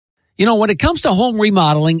You know, when it comes to home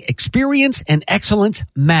remodeling, experience and excellence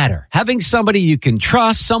matter. Having somebody you can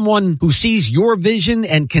trust, someone who sees your vision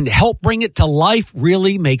and can help bring it to life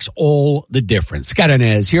really makes all the difference. Scott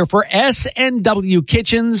Inez here for S&W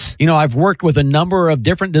Kitchens. You know, I've worked with a number of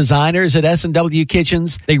different designers at S&W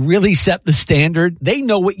Kitchens. They really set the standard. They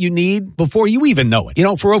know what you need before you even know it. You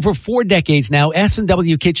know, for over 4 decades now,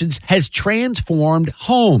 S&W Kitchens has transformed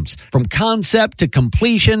homes from concept to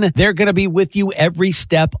completion. They're going to be with you every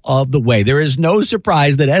step of the way. There is no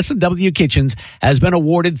surprise that S&W Kitchens has been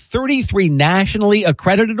awarded 33 nationally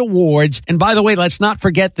accredited awards. And by the way, let's not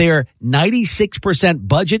forget their 96%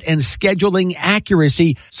 budget and scheduling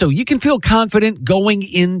accuracy, so you can feel confident going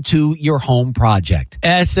into your home project.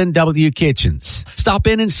 S&W Kitchens. Stop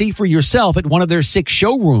in and see for yourself at one of their 6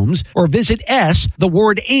 showrooms, or visit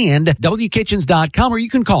wkitchens.com, or you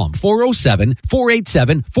can call them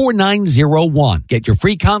 407-487-4901. Get your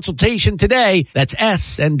free consultation today. That's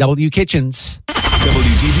S&W Kitchens.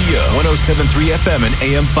 WDBO 107.3 FM and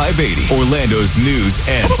AM 580. Orlando's news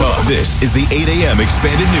and talk. This is the 8 a.m.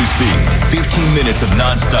 expanded news feed. 15 minutes of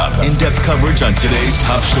nonstop, in-depth coverage on today's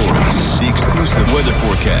top stories. The exclusive weather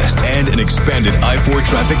forecast and an expanded I-4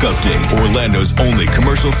 traffic update. Orlando's only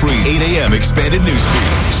commercial-free 8 a.m. expanded news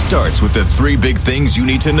feed starts with the 3 big things you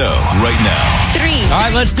need to know right now. 3. All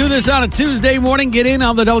right, let's do this on a Tuesday morning. Get in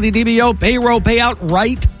on the WDBO payroll payout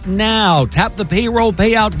right now. Tap the payroll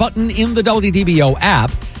payout button in the WDBO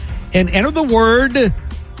app and enter the word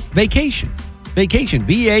vacation. Vacation.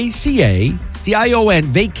 V-A-C-A-T-I-O-N.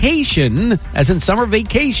 Vacation, as in summer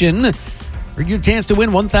vacation, for your chance to win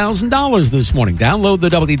 $1,000 this morning. Download the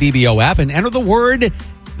WDBO app and enter the word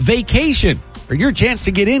vacation for your chance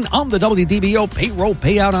to get in on the WDBO payroll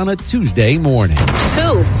payout on a Tuesday morning. 2.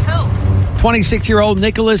 26-year-old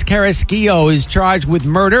Nicholas Carrasquillo is charged with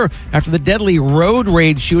murder after the deadly road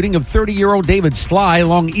rage shooting of 30-year-old David Sly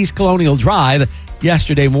along East Colonial Drive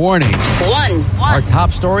yesterday morning. 1. Our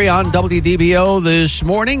top story on WDBO this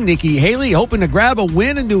morning, Nikki Haley hoping to grab a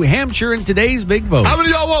win in New Hampshire in today's big vote. How many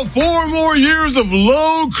of y'all want 4 more years of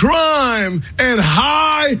low crime and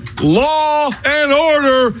high law and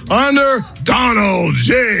order under Donald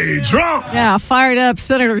J. Trump? Yeah, fired up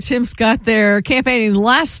Senator Tim Scott there campaigning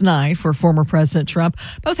last night for former President Trump.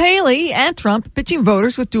 Both Haley and Trump pitching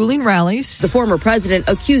voters with dueling rallies. The former president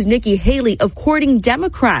accused Nikki Haley of courting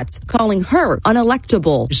Democrats, calling her unelectable.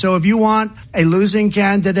 So if you want a losing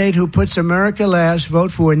candidate who puts America last,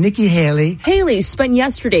 vote for Nikki Haley. Haley spent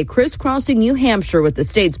yesterday crisscrossing New Hampshire with the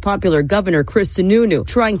state's popular governor, Chris Sununu,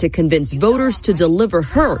 trying to convince voters to deliver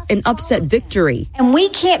her an upset victory. And we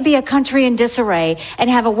can't be a country in disarray and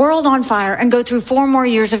have a world on fire and go through 4 more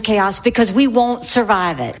years of chaos because we won't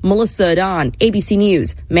survive it. Melissa Adon, ABC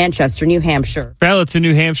News, Manchester, New Hampshire. Ballots in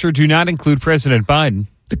New Hampshire do not include President Biden.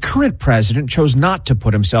 The current president chose not to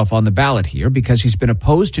put himself on the ballot here because he's been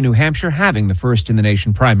opposed to New Hampshire having the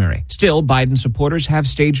first-in-the-nation primary. Still, Biden supporters have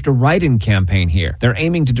staged a write-in campaign here. They're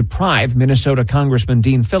aiming to deprive Minnesota Congressman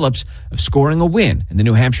Dean Phillips of scoring a win in the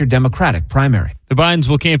New Hampshire Democratic primary. The Bidens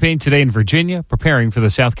will campaign today in Virginia, preparing for the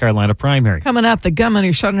South Carolina primary. Coming up, the gunman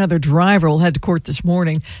who shot another driver will head to court this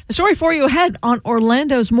morning. The story for you ahead on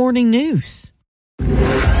Orlando's Morning News.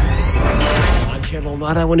 Channel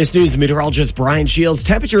 9 Eyewitness News meteorologist Brian Shields.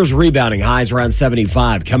 Temperatures rebounding, highs around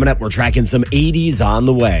 75. Coming up, we're tracking some 80s on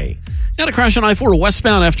the way. Got a crash on I-4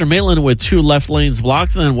 westbound after Malin with 2 left lanes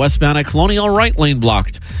blocked, and then westbound at Colonial right lane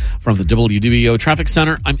blocked. From the WDBO Traffic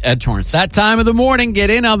Center, I'm Ed Torrance. That time of the morning, get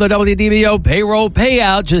in on the WDBO payroll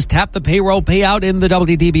payout. Just tap the payroll payout in the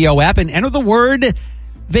WDBO app and enter the word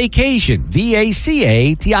vacation.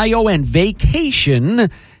 V-A-C-A-T-I-O-N. Vacation.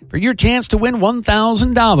 For your chance to win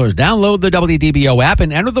 $1,000. Download the WDBO app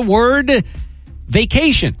and enter the word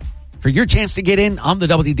vacation for your chance to get in on the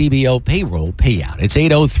WDBO payroll payout. It's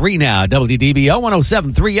 8:03 now. WDBO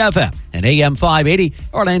 107.3 FM and AM 580,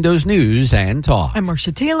 Orlando's news and talk. I'm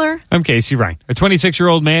Marcia Taylor. I'm Casey Ryan. A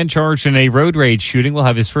 26-year-old man charged in a road rage shooting will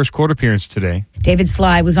have his first court appearance today. David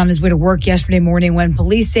Sly was on his way to work yesterday morning when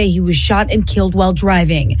police say he was shot and killed while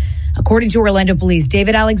driving. According to Orlando police,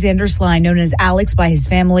 David Alexander Sly, known as Alex by his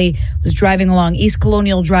family, was driving along East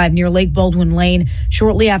Colonial Drive near Lake Baldwin Lane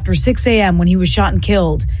shortly after 6 a.m. when he was shot and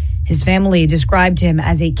killed. His family described him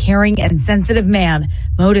as a caring and sensitive man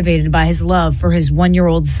motivated by his love for his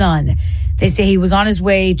 1-year-old son. They say he was on his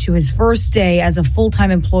way to his first day as a full-time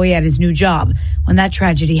employee at his new job when that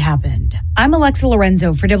tragedy happened. I'm Alexa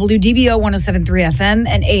Lorenzo for WDBO 107.3 FM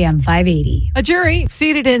and AM 580. A jury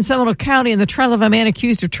seated in Seminole County in the trial of a man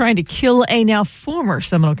accused of trying to kill a now former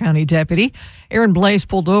Seminole County deputy. Aaron Blaze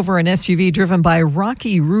pulled over an SUV driven by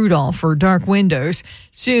Rocky Rudolph for dark windows.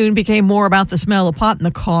 Soon became more about the smell of pot in the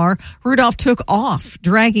car. Rudolph took off,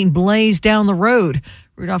 dragging Blaze down the road.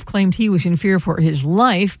 Rudolph claimed he was in fear for his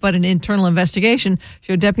life, but an internal investigation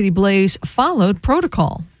showed Deputy Blaze followed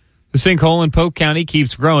protocol. The sinkhole in Polk County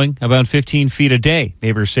keeps growing, about 15 feet a day.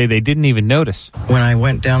 Neighbors say they didn't even notice. When I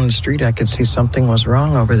went down the street, I could see something was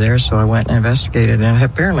wrong over there, so I went and investigated. And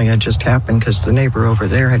apparently it just happened because the neighbor over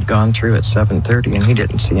there had gone through at 7:30, and he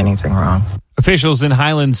didn't see anything wrong. Officials in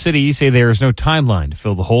Highland City say there is no timeline to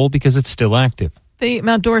fill the hole because it's still active. The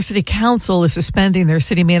Mount Dora City Council is suspending their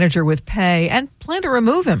city manager with pay and plan to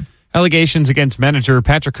remove him. Allegations against manager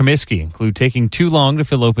Patrick Comiskey include taking too long to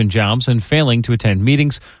fill open jobs and failing to attend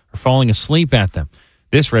meetings or falling asleep at them.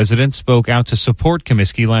 This resident spoke out to support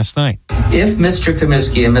Comiskey last night. If Mr.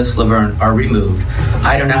 Comiskey and Ms. Laverne are removed,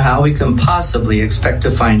 I don't know how we can possibly expect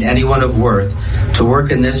to find anyone of worth to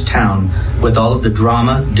work in this town with all of the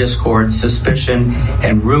drama, discord, suspicion,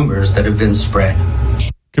 and rumors that have been spread.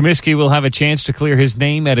 Comiskey will have a chance to clear his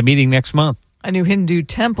name at a meeting next month. A new Hindu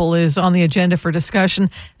temple is on the agenda for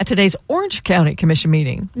discussion at today's Orange County Commission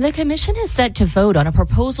meeting. The commission is set to vote on a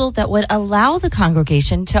proposal that would allow the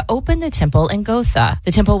congregation to open the temple in Gotha.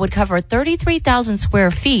 The temple would cover 33,000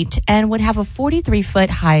 square feet and would have a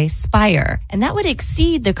 43-foot high spire. And that would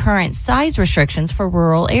exceed the current size restrictions for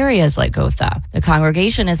rural areas like Gotha. The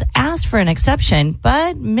congregation has asked for an exception,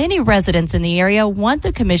 but many residents in the area want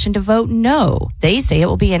the commission to vote no. They say it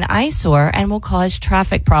will be an eyesore and will cause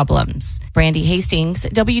traffic problems. Brandy Hastings,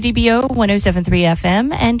 WDBO 107.3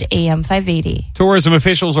 FM and AM 580. Tourism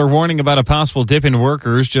officials are warning about a possible dip in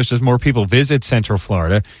workers just as more people visit Central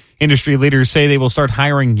Florida. Industry leaders say they will start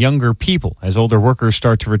hiring younger people as older workers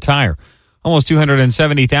start to retire. Almost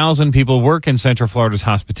 270,000 people work in Central Florida's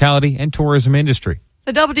hospitality and tourism industry.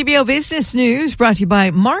 The WDBO Business News brought to you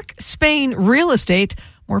by Mark Spain Real Estate.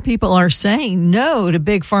 More people are saying no to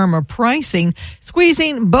big pharma pricing,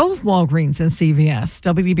 squeezing both Walgreens and CVS.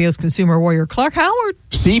 WDBO's consumer warrior Clark Howard.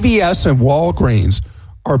 CVS and Walgreens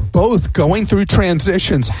are both going through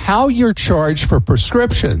transitions, how you're charged for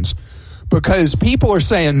prescriptions, because people are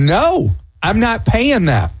saying, no, I'm not paying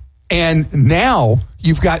that. And now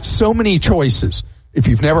you've got so many choices. If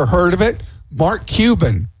you've never heard of it, Mark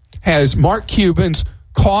Cuban has Mark Cuban's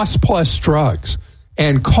Cost Plus Drugs.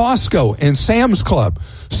 And Costco and Sam's Club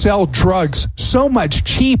sell drugs so much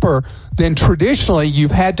cheaper than traditionally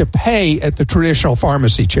you've had to pay at the traditional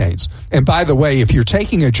pharmacy chains. And by the way, if you're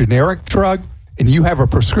taking a generic drug and you have a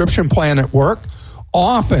prescription plan at work,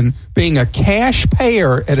 often being a cash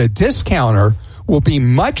payer at a discounter will be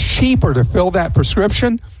much cheaper to fill that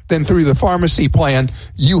prescription than through the pharmacy plan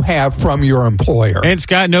you have from your employer. And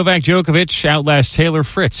Scott Novak Djokovic outlasts Taylor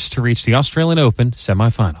Fritz to reach the Australian Open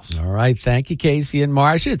semifinals. All right. Thank you, Casey and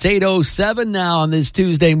Marcia. It's 8:07 now on this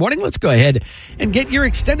Tuesday morning. Let's go ahead and get your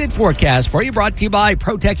extended forecast for you, brought to you by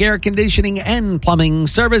ProTech Air Conditioning and Plumbing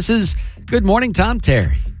Services. Good morning, Tom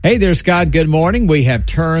Terry. Hey there, Scott. Good morning. We have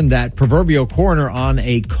turned that proverbial corner on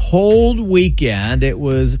a cold weekend. It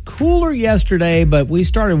was cooler yesterday, but we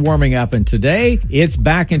started warming up, and today it's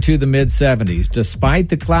back into the mid-70s. Despite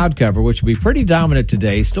the cloud cover, which will be pretty dominant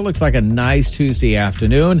today, still looks like a nice Tuesday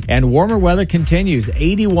afternoon, and warmer weather continues.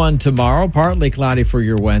 81 tomorrow, partly cloudy for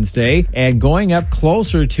your Wednesday, and going up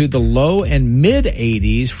closer to the low and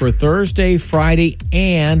mid-80s for Thursday, Friday,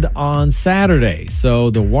 and on Saturday. So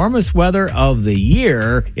the warmest weather of the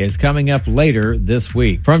year is coming up later this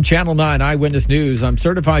week. From Channel 9 Eyewitness News, I'm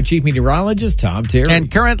certified chief meteorologist Tom Terry. And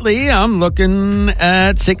currently, I'm looking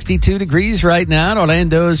at 62 degrees right now at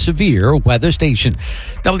Orlando's severe weather station.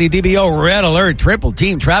 WDBO red alert, triple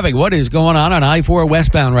team traffic. What is going on I-4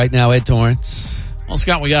 westbound right now, Ed Torrance? Well,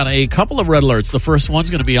 Scott, we got a couple of red alerts. The first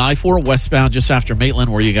one's going to be I-4 westbound just after Maitland,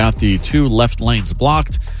 where you got the two left lanes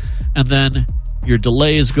blocked. And then your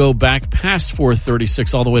delays go back past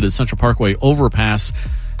 436 all the way to the Central Parkway overpass.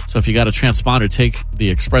 So if you got a transponder, take the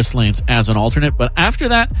express lanes as an alternate. But after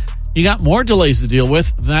that, you got more delays to deal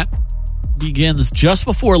with. That begins just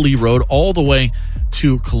before Lee Road all the way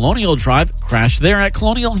to Colonial Drive. Crash there at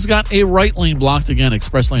Colonial has got a right lane blocked. Again,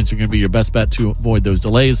 express lanes are going to be your best bet to avoid those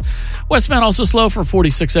delays. Westbound also slow from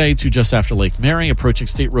 46A to just after Lake Mary, approaching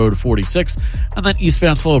State Road 46. And then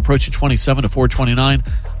eastbound slow approaching 27 to 429.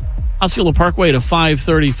 Osceola Parkway to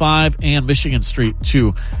 535 and Michigan Street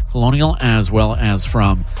to Colonial, as well as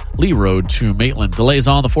from Lee Road to Maitland. Delays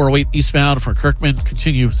on the 408 eastbound from Kirkman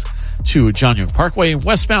continues to John Young Parkway,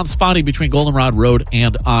 westbound spotty between Goldenrod Road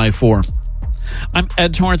and I-4. I'm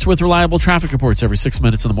Ed Torrance with reliable traffic reports every 6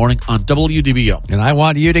 minutes in the morning on WDBO. And I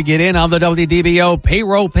want you to get in on the WDBO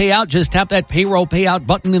payroll payout. Just tap that payroll payout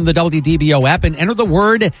button in the WDBO app and enter the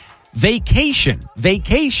word vacation.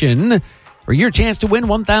 Vacation for your chance to win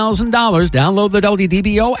 $1,000. Download the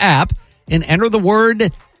WDBO app and enter the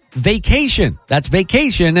word vacation. That's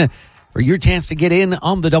vacation for your chance to get in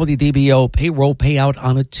on the WDBO payroll payout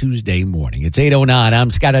on a Tuesday morning. It's 8:09.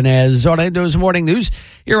 I'm Scott Inez. Orlando's Morning News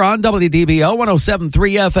here on WDBO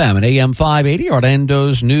 107.3 FM and AM 580.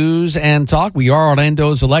 Orlando's News and Talk. We are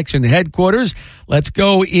Orlando's election headquarters. Let's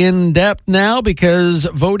go in depth now because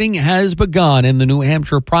voting has begun in the New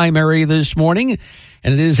Hampshire primary this morning.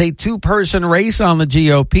 And it is a two-person race on the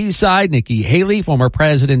GOP side. Nikki Haley, former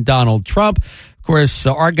President Donald Trump. Of course,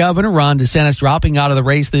 our governor, Ron DeSantis, dropping out of the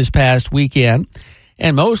race this past weekend.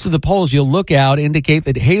 And most of the polls you'll look at indicate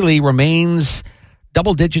that Haley remains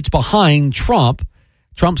double digits behind Trump.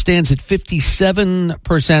 Trump stands at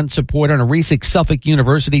 57% support on a recent Suffolk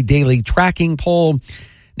University daily tracking poll.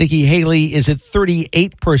 Nikki Haley is at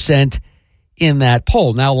 38% in that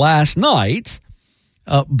poll. Now, last night,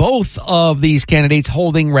 both of these candidates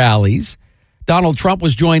holding rallies. Donald Trump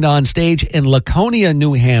was joined on stage in Laconia,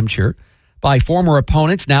 New Hampshire, by former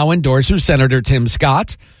opponents, now endorsers, Senator Tim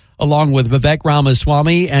Scott, along with Vivek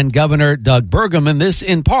Ramaswamy and Governor Doug Burgum. And this,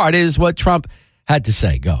 in part, is what Trump had to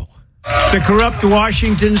say. Go. The corrupt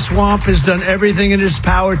Washington swamp has done everything in its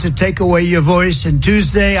power to take away your voice. And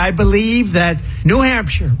Tuesday, I believe that New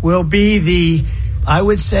Hampshire will be I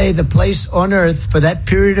would say the place on earth for that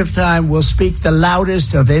period of time will speak the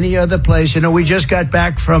loudest of any other place. You know, we just got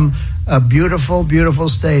back from a beautiful, beautiful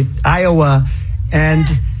state, Iowa, and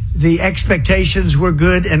the expectations were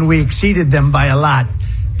good, and we exceeded them by a lot.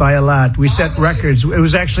 We set records. It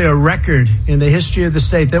was actually a record in the history of the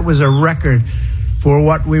state. That was a record for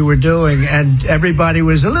what we were doing, and everybody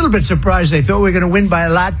was a little bit surprised. They thought we were going to win by a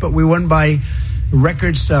lot, but we won by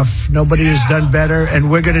record stuff. Nobody has done better,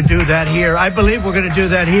 and we're going to do that here. I believe we're going to do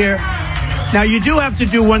that here. Now, you do have to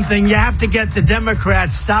do one thing. You have to get the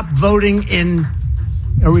Democrats stop voting in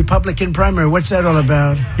a Republican primary. What's that all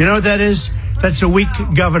about? You know what that is? That's a weak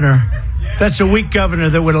governor. That's a weak governor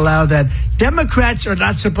that would allow that. Democrats are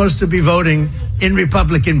not supposed to be voting in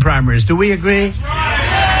Republican primaries. Do we agree?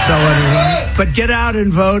 So anyway, but get out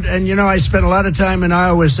and vote. And, you know, I spent a lot of time in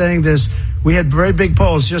Iowa saying this. We had very big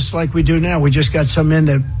polls, just like we do now. We just got some in,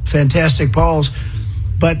 that fantastic polls.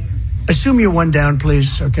 But assume you're one down,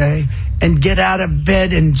 please, okay? And get out of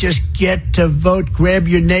bed and just get to vote. Grab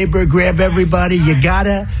your neighbor, grab everybody. You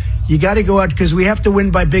gotta go out, because we have to win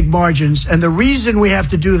by big margins. And the reason we have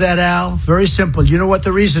to do that, Al, very simple. You know what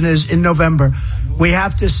the reason is? In November, we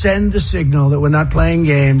have to send the signal that we're not playing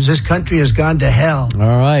games. This country has gone to hell.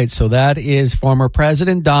 All right. So that is former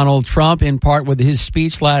President Donald Trump, in part with his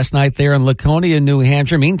speech last night there in Laconia, New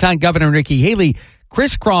Hampshire. Meantime, Governor Nikki Haley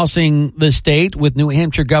crisscrossing the state with New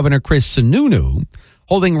Hampshire Governor Chris Sununu,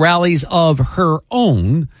 holding rallies of her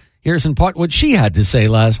own. Here's in part what she had to say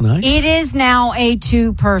last night. It is now a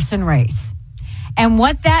two-person race. And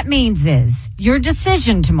what that means is your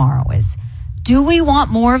decision tomorrow is, do we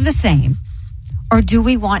want more of the same, or do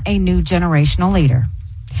we want a new generational leader?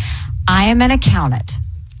 I am an accountant.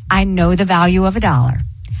 I know the value of a dollar.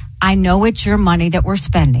 I know it's your money that we're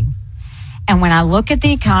spending. And when I look at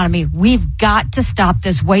the economy, we've got to stop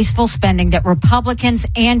this wasteful spending that Republicans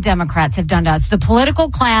and Democrats have done to us. The political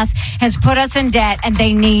class has put us in debt, and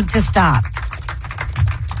they need to stop.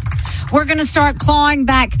 We're going to start clawing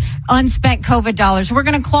back unspent COVID dollars. We're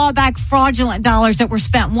going to claw back fraudulent dollars that were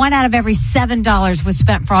spent. 1 out of every $7 was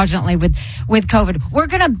spent fraudulently with COVID. We're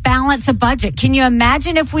going to balance a budget. Can you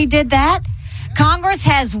imagine if we did that? Congress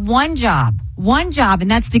has one job,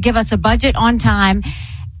 and that's to give us a budget on time.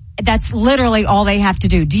 That's literally all they have to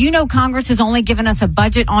do. Do you know Congress has only given us a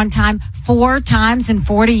budget on time 4 times in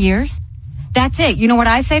 40 years? That's it. You know what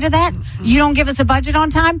I say to that? You don't give us a budget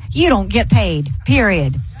on time, you don't get paid,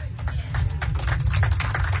 period.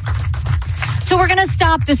 So we're going to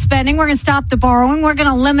stop the spending. We're going to stop the borrowing. We're going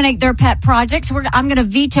to eliminate their pet projects. I'm going to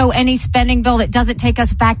veto any spending bill that doesn't take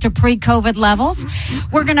us back to pre-COVID levels.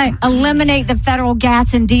 We're going to eliminate the federal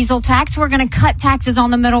gas and diesel tax. We're going to cut taxes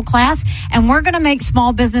on the middle class. And we're going to make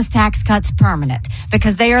small business tax cuts permanent,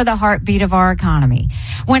 because they are the heartbeat of our economy.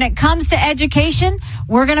 When it comes to education,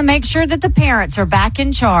 we're going to make sure that the parents are back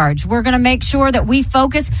in charge. We're going to make sure that we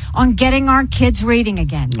focus on getting our kids reading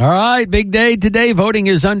again. All right, big day today. Voting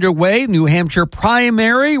is underway. New Hampshire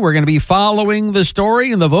primary. We're going to be following the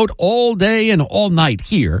story and the vote all day and all night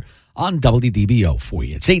here on WDBO for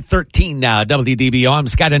you. It's 8:13 now, WDBO. I'm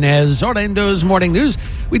Scott Inez, Orlando's Morning News.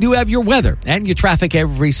 We do have your weather and your traffic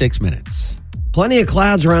every 6 minutes. Plenty of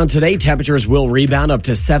clouds around today. Temperatures will rebound up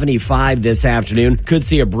to 75 this afternoon. Could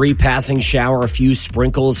see a brief passing shower, a few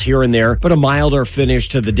sprinkles here and there, but a milder finish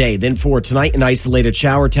to the day. Then for tonight, an isolated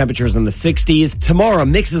shower, temperatures in the 60s. Tomorrow, a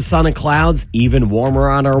mix of sun and clouds, even warmer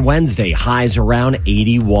on our Wednesday, highs around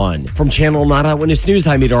 81. From Channel 9 Eyewitness News,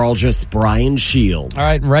 I'm meteorologist Brian Shields.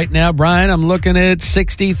 All right now, Brian, I'm looking at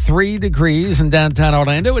 63 degrees in downtown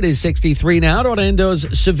Orlando. It is 63 now at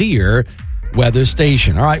Orlando's severe weather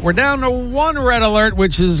station. All right, we're down to 1 red alert,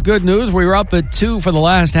 which is good news. We were up at 2 for the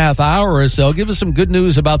last half hour or so. Give us some good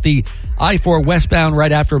news about the I-4 westbound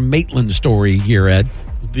right after Maitland story here, Ed.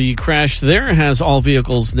 The crash there has all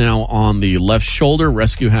vehicles now on the left shoulder.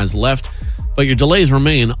 Rescue has left, but your delays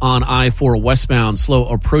remain on I-4 westbound, slow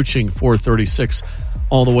approaching 436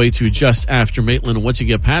 all the way to just after Maitland. Once you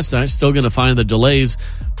get past that, still going to find the delays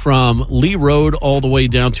from Lee Road all the way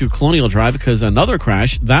down to Colonial Drive because another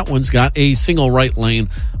crash. That one's got a single right lane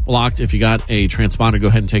blocked. If you got a transponder, go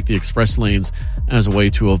ahead and take the express lanes as a way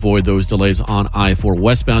to avoid those delays on I-4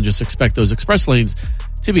 westbound. Just expect those express lanes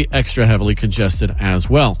to be extra heavily congested as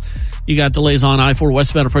well. You got delays on I-4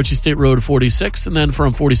 westbound approaching State Road 46, and then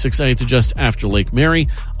from 46A to just after Lake Mary.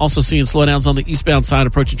 Also seeing slowdowns on the eastbound side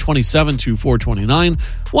approaching 27 to 429,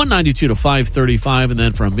 192 to 535, and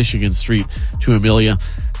then from Michigan Street to Amelia.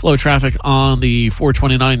 Slow traffic on the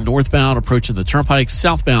 429 northbound approaching the Turnpike,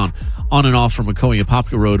 southbound on and off from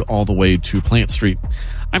Macoia-Popka Road all the way to Plant Street.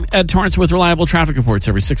 I'm Ed Torrance with reliable traffic reports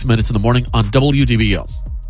every 6 minutes in the morning on WDBO.